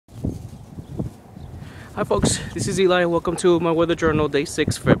Hi folks, this is Eli. Welcome to my weather journal, day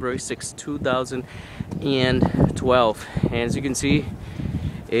 6, February 6, 2012. And as you can see,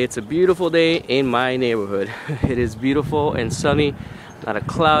 it's a beautiful day in my neighborhood. It is beautiful and sunny, not a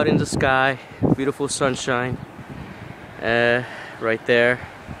cloud in the sky, beautiful sunshine right there.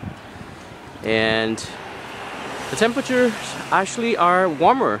 And the temperatures actually are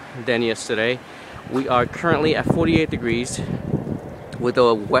warmer than yesterday. We are currently at 48 degrees with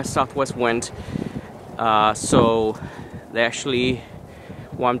a west-southwest wind. So they actually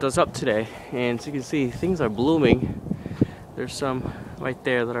warmed us up today, and as you can see, things are blooming. There's some right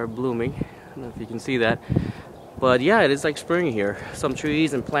there that are blooming. I don't know if you can see that, but yeah, it is like spring here. Some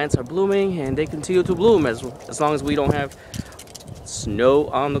trees and plants are blooming, and they continue to bloom as long as we don't have snow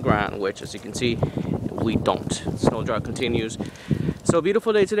on the ground, which, as you can see, we don't. Snow drought continues. So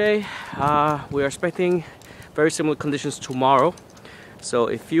beautiful day today. We are expecting very similar conditions tomorrow. So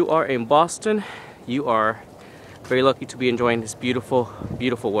if you are in Boston, you are very lucky to be enjoying this beautiful,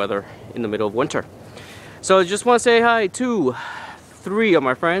 beautiful weather in the middle of winter. So I just want to say hi to 3 of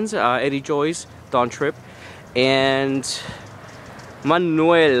my friends, Eddie Joyce, Don Tripp, and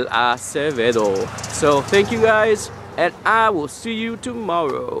Manuel Acevedo. So thank you guys, and I will see you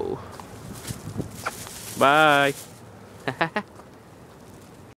tomorrow. Bye.